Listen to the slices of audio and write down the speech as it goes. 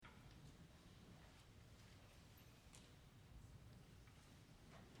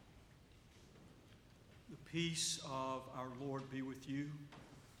Peace of our Lord be with you.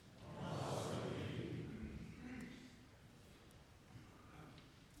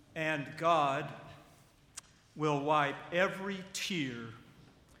 And God will wipe every tear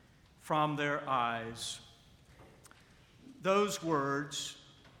from their eyes. Those words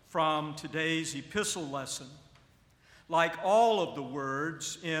from today's epistle lesson, like all of the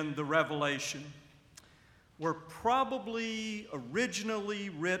words in the Revelation, were probably originally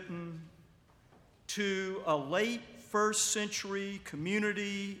written to a late first century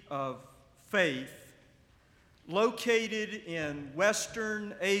community of faith located in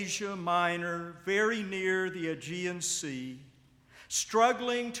Western Asia Minor, very near the Aegean Sea,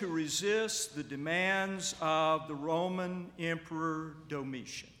 struggling to resist the demands of the Roman Emperor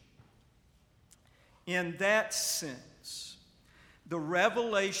Domitian. In that sense, the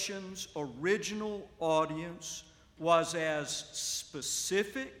Revelation's original audience was as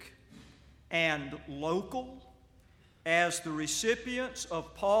specific and local as the recipients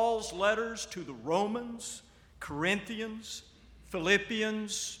of Paul's letters to the Romans, Corinthians,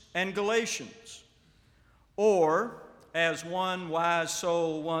 Philippians, and Galatians. Or, as one wise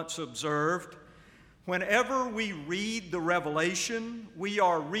soul once observed, whenever we read the Revelation, we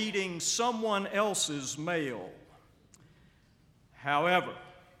are reading someone else's mail. However,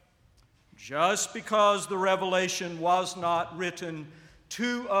 just because the Revelation was not written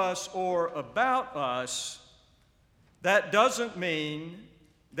to us or about us, that doesn't mean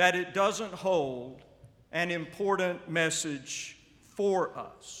that it doesn't hold an important message for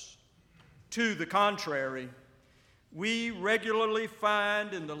us. To the contrary, we regularly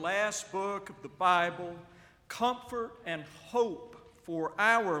find in the last book of the Bible comfort and hope for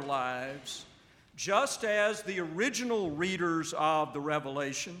our lives, just as the original readers of the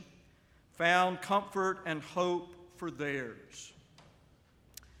Revelation found comfort and hope for theirs.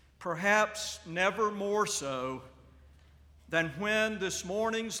 Perhaps never more so than when this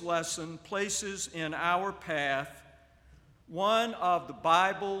morning's lesson places in our path one of the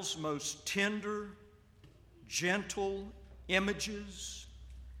Bible's most tender, gentle images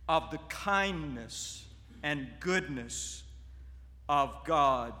of the kindness and goodness of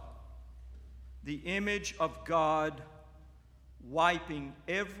God. The image of God wiping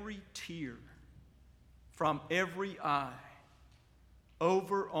every tear from every eye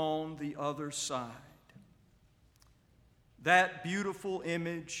over on the other side. That beautiful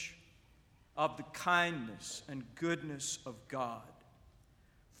image of the kindness and goodness of God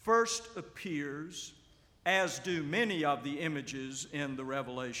first appears, as do many of the images in the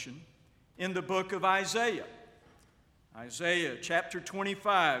Revelation, in the book of Isaiah. Isaiah chapter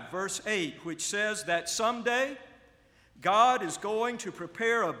 25, verse 8, which says that someday God is going to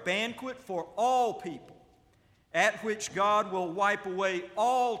prepare a banquet for all people, at which God will wipe away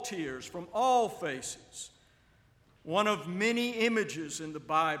all tears from all faces. One of many images in the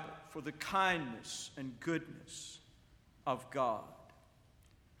Bible for the kindness and goodness of God.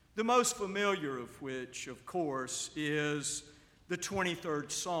 The most familiar of which, of course, is the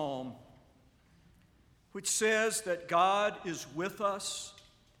 23rd Psalm, which says that God is with us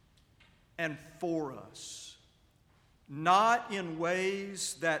and for us, not in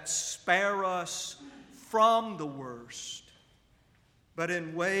ways that spare us from the worst, but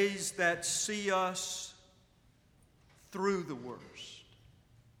in ways that see us through the worst.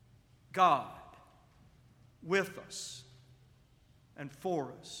 God with us and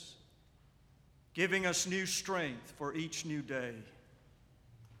for us, giving us new strength for each new day,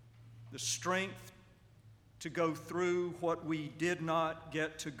 the strength to go through what we did not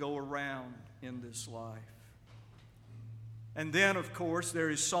get to go around in this life. And then, of course, there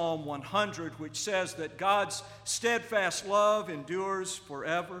is Psalm 100, which says that God's steadfast love endures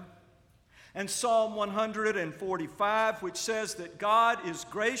forever. And Psalm 145, which says that God is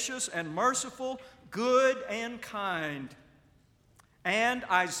gracious and merciful, good and kind. And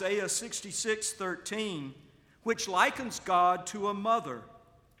Isaiah 66:13, which likens God to a mother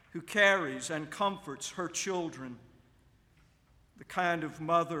who carries and comforts her children, the kind of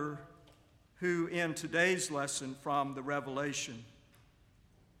mother who in today's lesson from the Revelation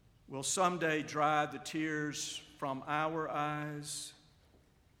will someday dry the tears from our eyes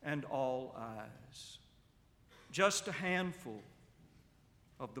and all eyes. Just a handful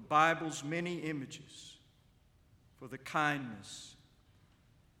of the Bible's many images for the kindness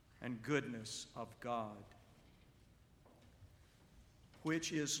and goodness of God,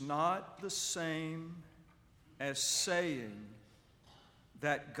 which is not the same as saying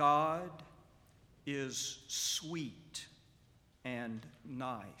that God is sweet and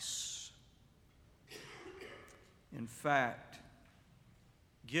nice. In fact,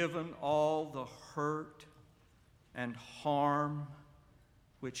 given all the hurt and harm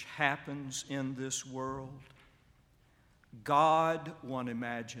which happens in this world, God, one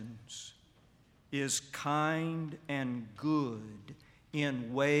imagines, is kind and good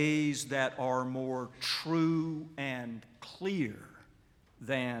in ways that are more true and clear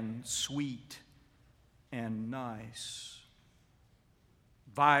than sweet and nice.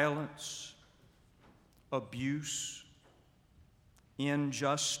 Violence, abuse,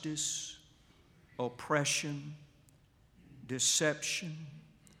 injustice, oppression, deception,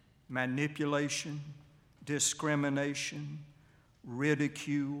 manipulation, discrimination,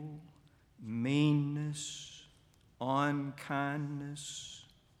 ridicule, meanness, unkindness.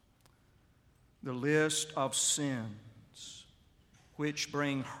 The list of sins which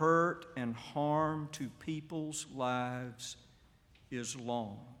bring hurt and harm to people's lives is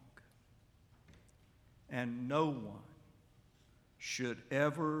long. And no one should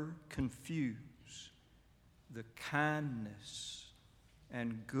ever confuse the kindness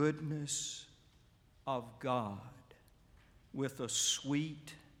and goodness of God with a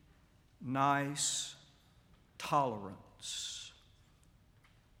sweet, nice tolerance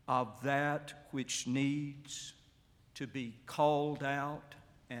of that which needs to be called out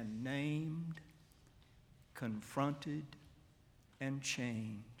and named, confronted, and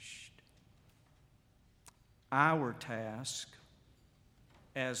changed. Our task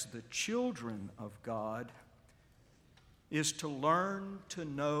as the children of God is to learn to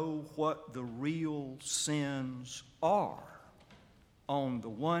know what the real sins are on the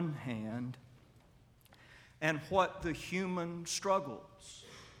one hand, and what the human struggles,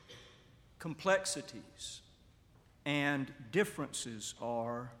 complexities, and differences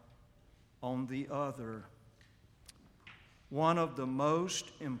are on the other. One of the most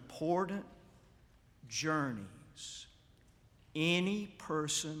important journeys any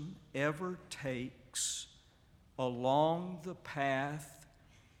person ever takes along the path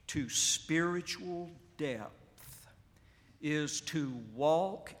to spiritual depth is to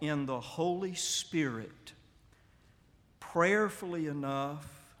walk in the Holy Spirit prayerfully enough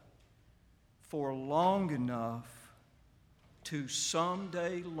for long enough to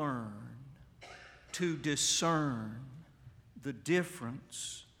someday learn to discern the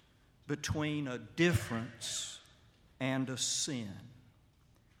difference between a difference and a sin,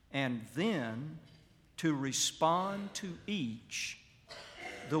 and then to respond to each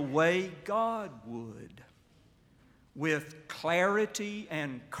the way God would, with clarity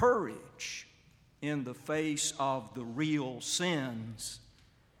and courage in the face of the real sins,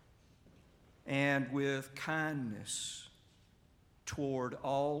 and with kindness toward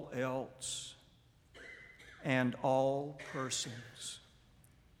all else and all persons,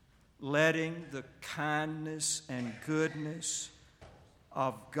 letting the kindness and goodness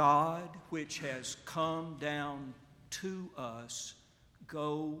of God, which has come down to us,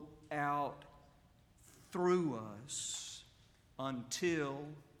 go out through us until,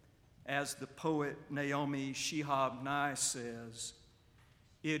 as the poet Naomi Shihab Nye says,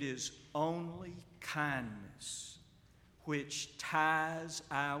 it is only kindness which ties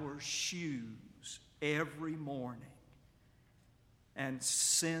our shoes every morning and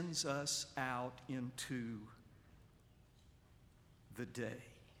sends us out into the day,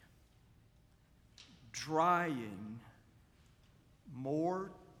 drying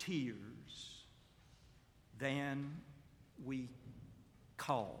more tears than we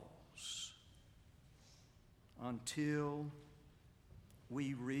cause, until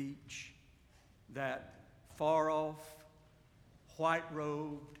we reach that far-off,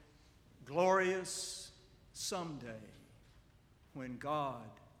 white-robed, glorious someday when God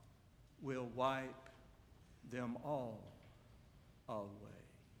will wipe them all away.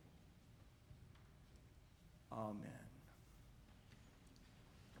 Amen.